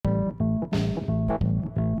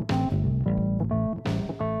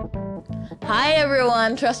Hi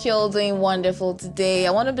everyone, trust you're all doing wonderful today.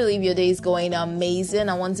 I want to believe your day is going amazing.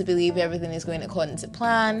 I want to believe everything is going according to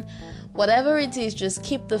plan. Whatever it is, just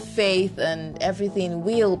keep the faith and everything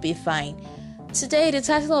will be fine. Today, the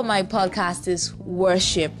title of my podcast is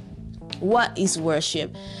Worship. What is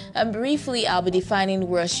worship? And briefly, I'll be defining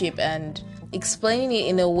worship and explaining it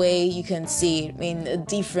in a way you can see it in a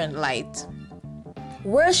different light.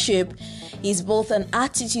 Worship is both an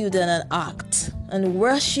attitude and an act. And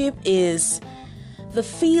worship is the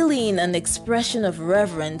feeling and expression of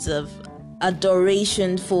reverence, of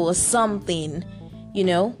adoration for something,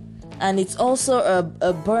 and it's also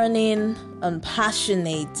a burning and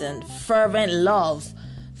passionate and fervent love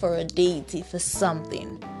for a deity, for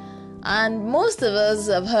something. And most of us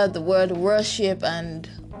have heard the word worship and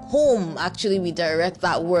whom actually we direct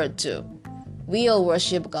that word to. We all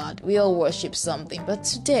worship God, we all worship something. But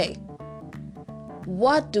today,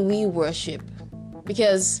 what do we worship?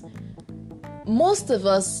 Because most of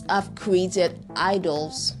us have created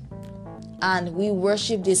idols and we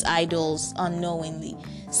worship these idols unknowingly.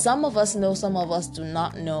 Some of us know, some of us do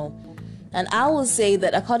not know. And I will say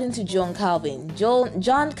that according to John Calvin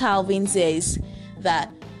says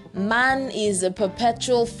that man is a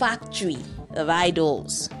perpetual factory of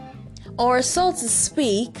idols. Or so to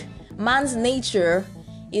speak, man's nature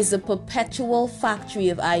is a perpetual factory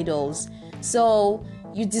of idols. So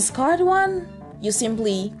you discard one, you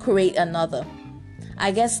simply create another. I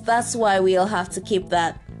guess that's why we all have to keep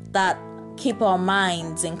keep our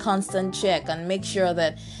minds in constant check and make sure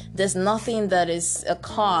that there's nothing that is a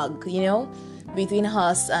cog, between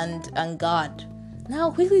us and God. Now,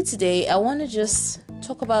 quickly today, I want to just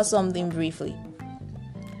talk about something briefly.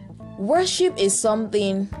 Worship is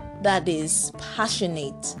something that is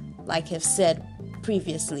passionate, like I've said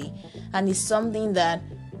previously, and is something that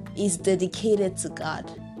is dedicated to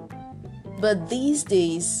God. But these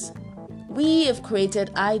days, we have created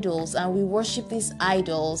idols and we worship these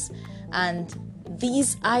idols, and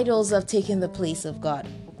these idols have taken the place of God.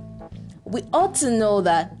 We ought to know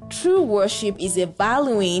that true worship is a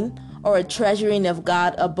valuing or a treasuring of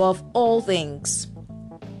God above all things.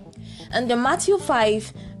 And in Matthew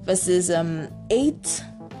 5 verses 8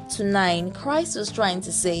 to 9, Christ was trying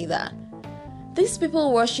to say that these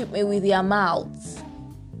people worship me with their mouths.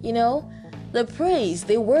 They praise,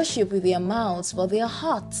 they worship with their mouths, but their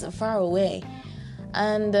hearts are far away.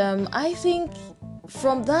 And I think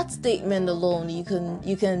from that statement alone, you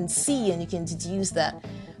can see and you can deduce that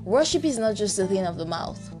worship is not just a thing of the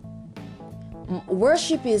mouth.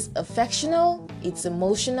 Worship is affectional, it's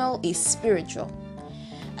emotional, it's spiritual.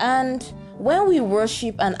 And when we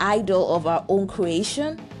worship an idol of our own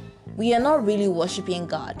creation, we are not really worshiping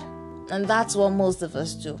God. And that's what most of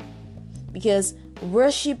us do. Because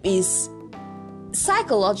worship is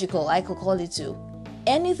psychological, I could call it too.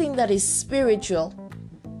 Anything that is spiritual,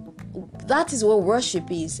 that is what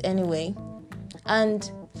worship is anyway.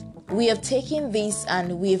 And we have taken this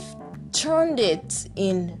and we've turned it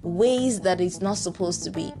in ways that it's not supposed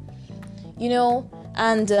to be.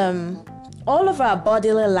 And all of our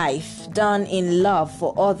bodily life done in love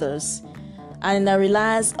for others and in a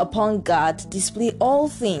reliance upon God display all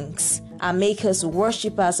things and make us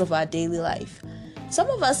worshippers of our daily life. Some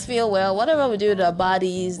of us feel, whatever we do with our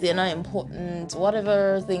bodies, they're not important.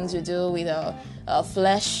 Whatever things we do with our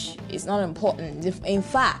flesh is not important. In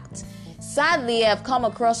fact, sadly, I've come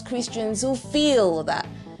across Christians who feel that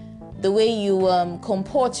the way you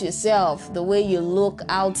comport yourself, the way you look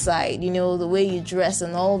outside, the way you dress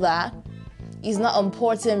and all that is not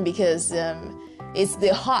important because it's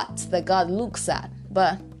the heart that God looks at.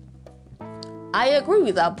 But I agree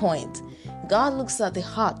with that point. God looks at the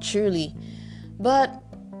heart, truly. But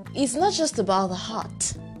it's not just about the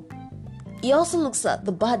heart. He also looks at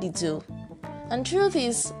the body too. And truth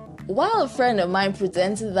is, while a friend of mine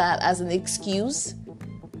presented that as an excuse,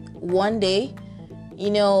 one day,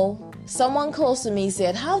 someone close to me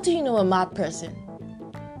said, "How do you know a mad person?"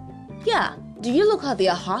 Yeah, do you look at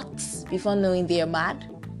their hearts before knowing they're mad?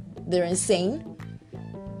 They're insane?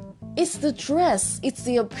 It's the dress, it's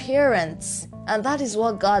the appearance, and that is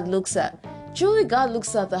what God looks at. Truly, God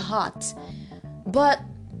looks at the heart. But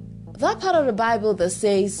that part of the Bible that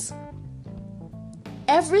says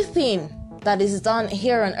everything that is done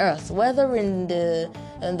here on earth, whether in the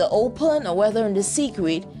open or whether in the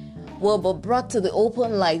secret, will be brought to the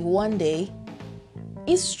open light one day,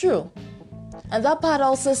 is true. And that part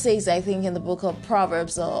also says, I think, in the book of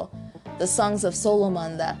Proverbs or the Songs of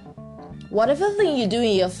Solomon, that whatever thing you do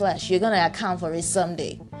in your flesh, you're going to account for it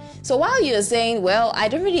someday. So while you're saying, I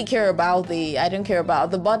don't really care about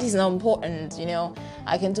the body's not important,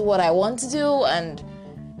 I can do what I want to do, and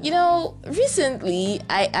Recently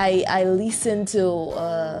I listened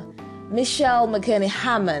to Michelle McKinney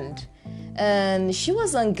Hammond, and she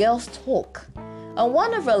was on Girls Talk. And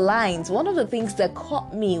one of her lines, one of the things that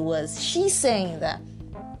caught me was she saying that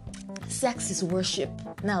sex is worship.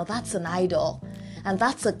 Now that's an idol, and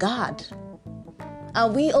that's a god.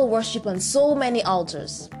 And we all worship on so many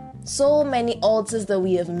altars that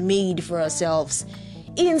we have made for ourselves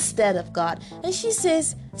instead of God. And she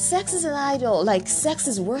says sex is an idol, like sex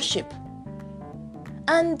is worship.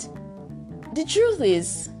 And the truth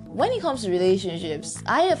is, when it comes to relationships,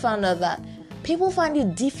 I have found out that people find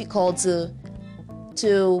it difficult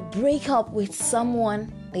to break up with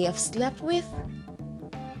someone they have slept with,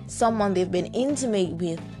 someone they've been intimate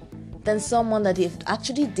with, than someone that they've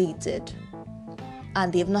actually dated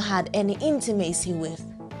and they've not had any intimacy with,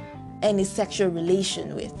 any sexual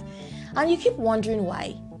relation with. And you keep wondering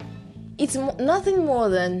why. It's nothing more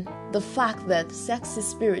than the fact that sex is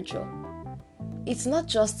spiritual. It's not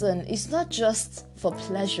just for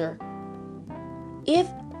pleasure. If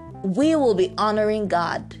we will be honoring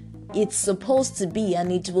God, it's supposed to be,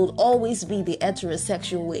 and it will always be, the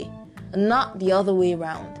heterosexual way, not the other way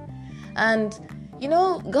around. And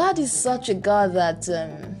God is such a God that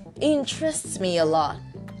interests me a lot.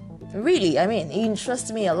 Really, he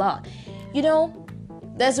interests me a lot.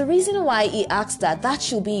 There's a reason why he asks that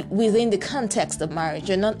should be within the context of marriage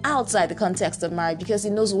and not outside the context of marriage, because he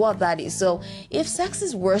knows what that is. So if sex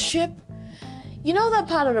is worship, that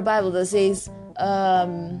part of the Bible that says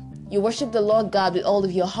you worship the Lord God with all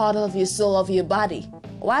of your heart, all of your soul, all of your body.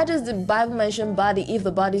 Why does the Bible mention body if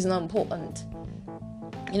the body is not important?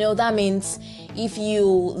 That means if you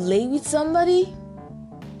lay with somebody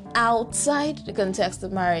outside the context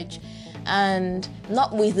of marriage and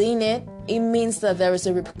not within it, it means that there is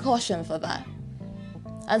a repercussion for that.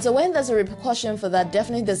 And so when there's a repercussion for that,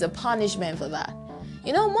 definitely there's a punishment for that.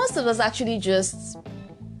 Most of us actually just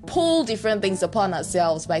pull different things upon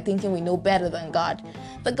ourselves by thinking we know better than God.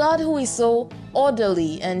 The God who is so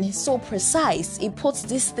orderly and so precise, he puts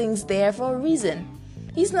these things there for a reason.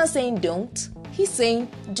 He's not saying don't. He's saying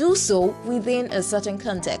do so within a certain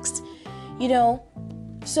context.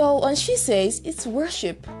 So when she says it's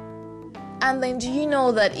worship, and then do you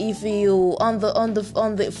know that if you on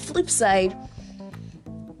the flip side,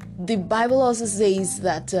 the Bible also says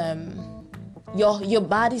that your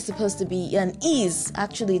body is supposed to be and is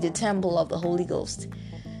actually the temple of the Holy Ghost,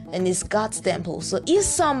 and it's God's temple. So if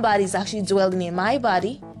somebody is actually dwelling in my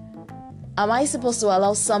body, am I supposed to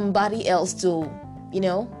allow somebody else to,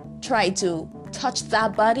 try to touch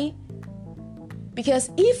that body? Because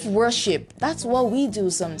if worship, that's what we do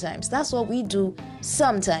sometimes.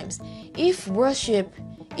 If worship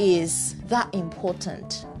is that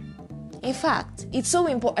important, in fact, it's so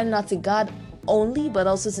important not to God only, but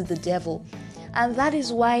also to the devil. And that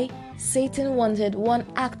is why Satan wanted one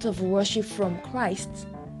act of worship from Christ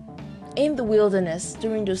in the wilderness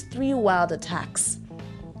during those 3 wild attacks.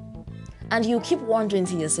 And you keep wondering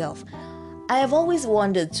to yourself, I have always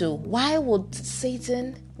wondered too, why would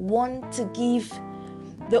Satan want to give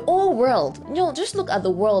the whole world, just look at the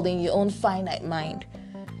world in your own finite mind,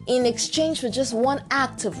 in exchange for just one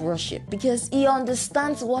act of worship? Because he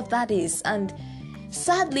understands what that is. And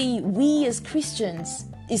sadly, we as Christians,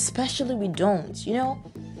 especially, we don't,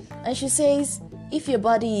 And she says, if your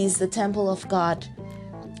body is the temple of God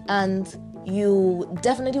and you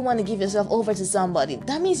definitely want to give yourself over to somebody,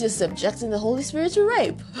 that means you're subjecting the Holy Spirit to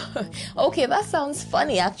rape. Okay, that sounds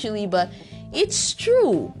funny actually, but it's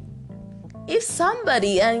true. If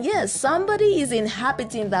somebody is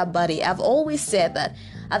inhabiting that body, I've always said that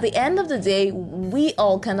at the end of the day, we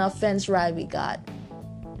all cannot fence right with God.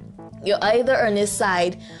 You're either on his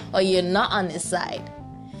side or you're not on his side.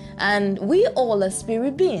 And we all are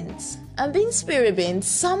spirit beings. And being spirit beings,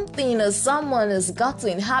 something or someone has got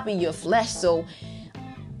to inhabit your flesh. So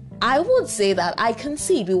I would say that I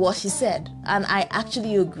concede with what she said. And I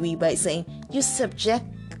actually agree by saying you subject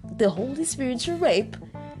the Holy Spirit to rape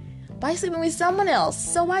by sleeping with someone else.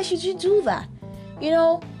 So why should you do that?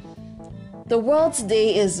 The world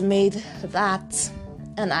today is made that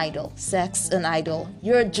an idol, sex an idol.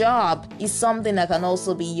 Your job is something that can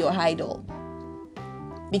also be your idol.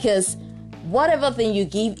 Because whatever thing you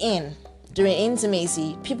give in during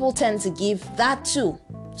intimacy, people tend to give that too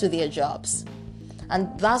to their jobs.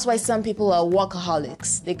 And that's why some people are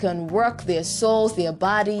workaholics. They can work their souls, their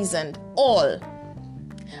bodies, and all.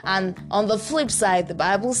 And on the flip side, the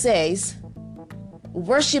Bible says,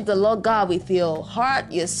 worship the Lord God with your heart,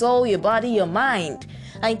 your soul, your body, your mind.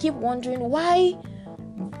 And you keep wondering why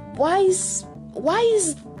does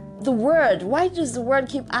the word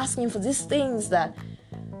keep asking for these things that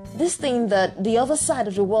this thing that the other side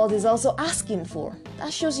of the world is also asking for.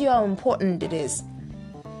 That shows you how important it is.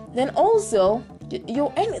 Then also,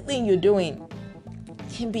 anything you're doing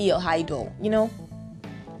can be your idol,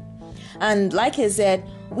 And like I said,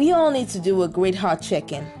 we all need to do a great heart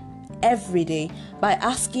check-in every day by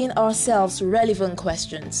asking ourselves relevant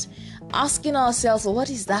questions. Asking ourselves, what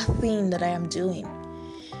is that thing that I am doing?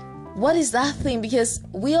 What is that thing? Because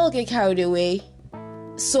we all get carried away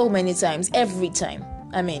so many times, every time.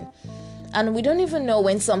 And we don't even know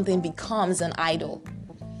when something becomes an idol.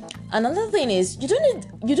 Another thing is, you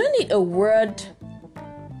don't need a word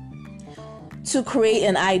to create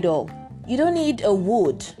an idol. You don't need a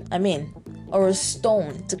wood, or a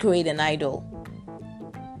stone to create an idol.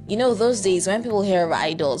 Those days when people hear of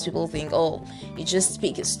idols, people think, oh, you just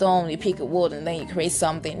pick a stone, you pick a wood, and then you create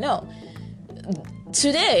something. No.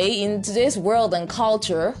 Today, in today's world and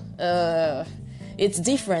culture, it's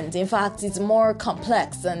different. In fact, it's more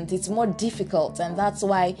complex and it's more difficult, and that's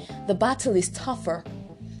why the battle is tougher.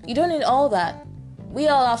 You don't need all that. We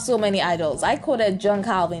all have so many idols. I quoted John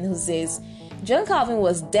Calvin, who says, John Calvin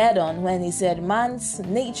was dead on when he said, man's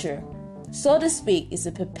nature, so to speak, is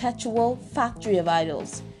a perpetual factory of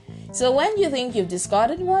idols. So when you think you've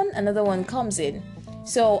discarded one, another one comes in.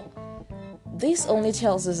 So this only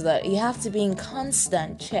tells us that you have to be in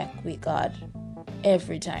constant check with God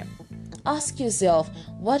every time. Ask yourself,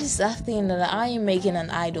 what is that thing that I am making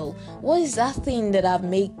an idol? What is that thing that I've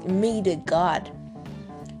made a God?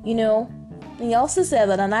 He also said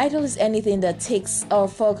that an idol is anything that takes our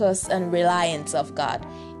focus and reliance of God.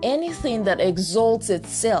 Anything that exalts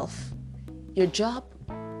itself. Your job,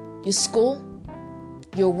 your school,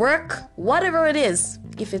 your work, whatever it is.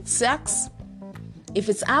 If it's sex, if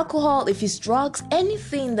it's alcohol, if it's drugs,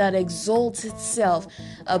 anything that exalts itself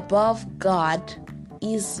above God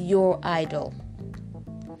is your idol.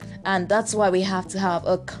 And that's why we have to have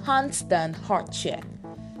a constant heart check.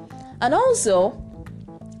 And also,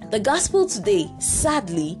 the gospel today,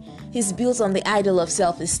 sadly, is built on the idol of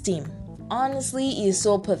self-esteem. Honestly, it is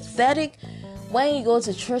so pathetic when you go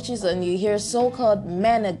to churches and you hear so-called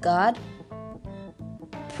men of God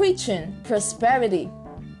preaching prosperity,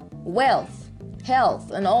 wealth,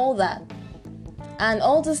 health, and all that. And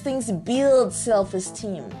all these things build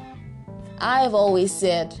self-esteem. I have always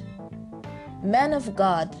said, men of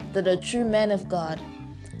God that are true men of God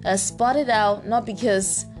are spotted out not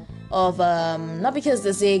because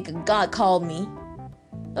they say God called me.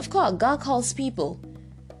 Of course, God calls people.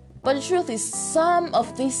 But the truth is, some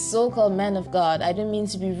of these so-called men of God, I don't mean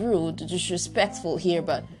to be rude, disrespectful here,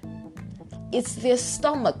 but it's their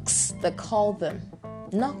stomachs that call them,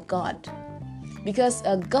 not God. Because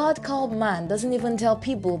a God-called man doesn't even tell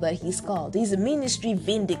people that he's called. His ministry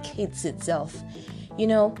vindicates itself.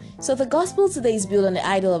 So the gospel today is built on the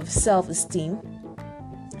idol of self-esteem.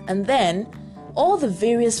 And then all the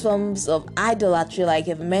various forms of idolatry, like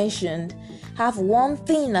I've mentioned, have one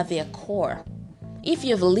thing at their core. If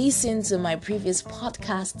you've listened to my previous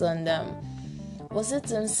podcast on was it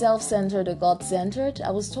self-centered or God-centered?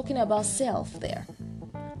 I was talking about self there.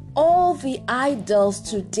 All the idols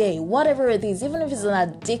today, whatever it is, even if it's an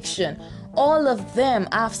addiction, all of them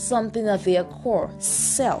have something at their core: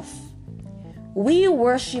 self. We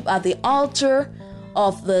worship at the altar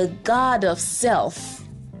of the God of self.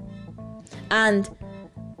 And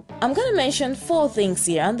I'm going to mention 4 things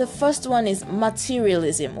here. And the first one is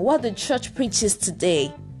materialism. What the church preaches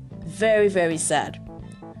today. Very, very sad.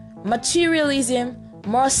 Materialism,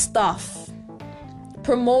 more stuff,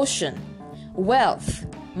 promotion, wealth,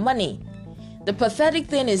 money. The pathetic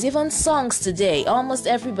thing is, even songs today, almost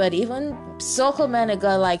everybody, even so-called men of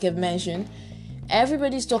God, like I've mentioned,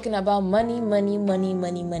 everybody's talking about money, money, money,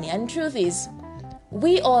 money, money. And the truth is,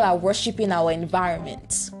 we all are worshiping our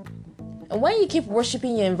environment. And when you keep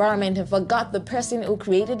worshiping your environment and forgot the person who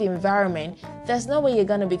created the environment, there's no way you're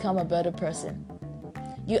going to become a better person.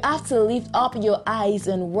 You have to lift up your eyes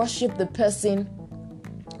and worship the person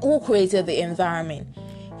who created the environment,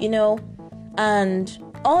 and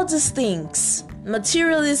all these things,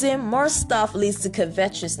 materialism, more stuff, leads to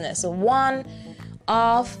covetousness. So one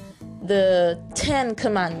of the 10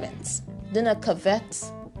 commandments, do not covet.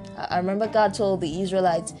 I remember God told the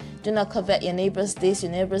Israelites, do not covet your neighbor's this,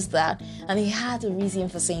 your neighbor's that. And he had a reason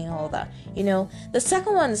for saying all that. The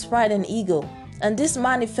second one is pride and ego. And this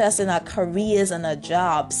manifests in our careers and our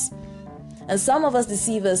jobs. And some of us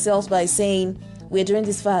deceive ourselves by saying we're doing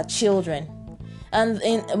this for our children. And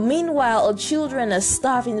meanwhile, our children are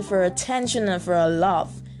starving for attention and for our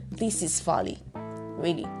love. This is folly.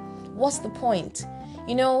 Really. What's the point?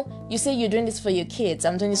 You say you're doing this for your kids.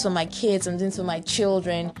 I'm doing this for my kids. I'm doing this for my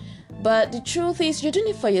children. But the truth is, you're doing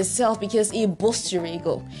it for yourself because it boosts your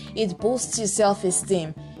ego. It boosts your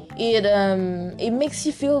self-esteem. It makes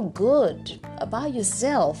you feel good about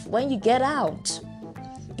yourself when you get out.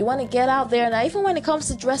 You want to get out there now. Even when it comes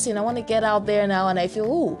to dressing, I want to get out there now and I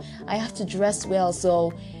feel, I have to dress well.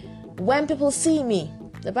 So when people see me,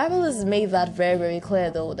 the Bible has made that very, very clear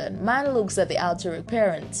though, that man looks at the outer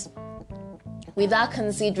appearance without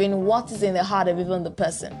considering what is in the heart of even the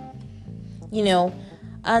person.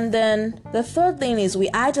 And then the third thing is we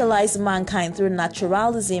idolize mankind through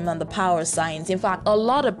naturalism and the power of science. In fact, a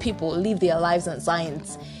lot of people live their lives on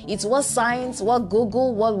science. It's what science, what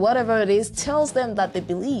Google, whatever it is, tells them that they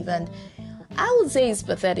believe. And I would say it's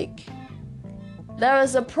pathetic. There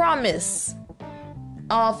is a promise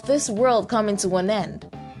of this world coming to an end.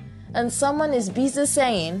 And someone is busy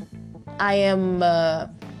saying,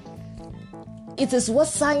 it is what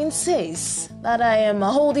science says that I am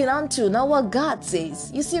holding on to, not what God says.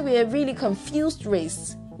 You see, we are a really confused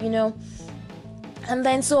race, And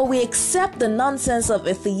then so we accept the nonsense of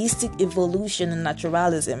atheistic evolution and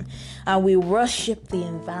naturalism, and we worship the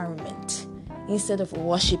environment instead of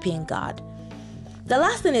worshiping God. The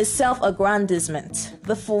last thing is self-aggrandizement,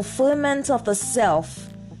 the fulfillment of the self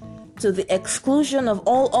to the exclusion of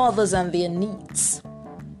all others and their needs.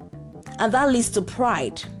 And that leads to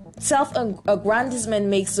pride. Self-aggrandizement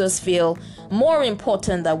makes us feel more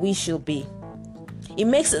important than we should be. It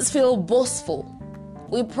makes us feel boastful.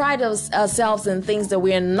 We pride ourselves in things that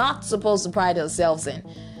we are not supposed to pride ourselves in.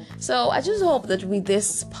 So I just hope that with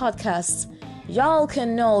this podcast, y'all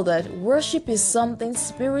can know that worship is something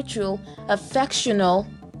spiritual, affectional,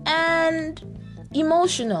 and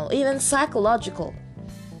emotional, even psychological.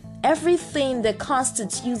 Everything that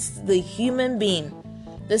constitutes the human being,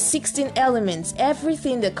 the 16 elements,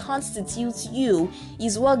 everything that constitutes you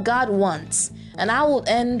is what God wants. And I will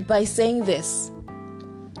end by saying this.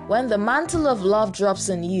 When the mantle of love drops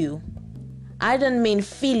on you, I don't mean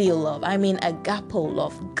filial love, I mean agape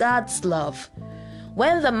love, God's love.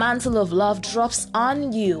 When the mantle of love drops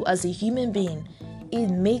on you as a human being, it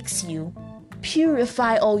makes you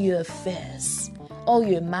purify all your affairs, all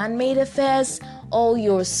your man-made affairs, all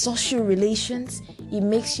your social relations. It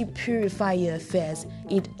makes you purify your affairs.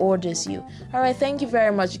 It orders you. All right, thank you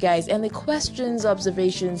very much, guys. And the questions,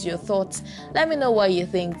 observations, your thoughts, let me know what you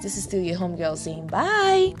think. This is still your homegirl saying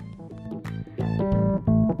bye.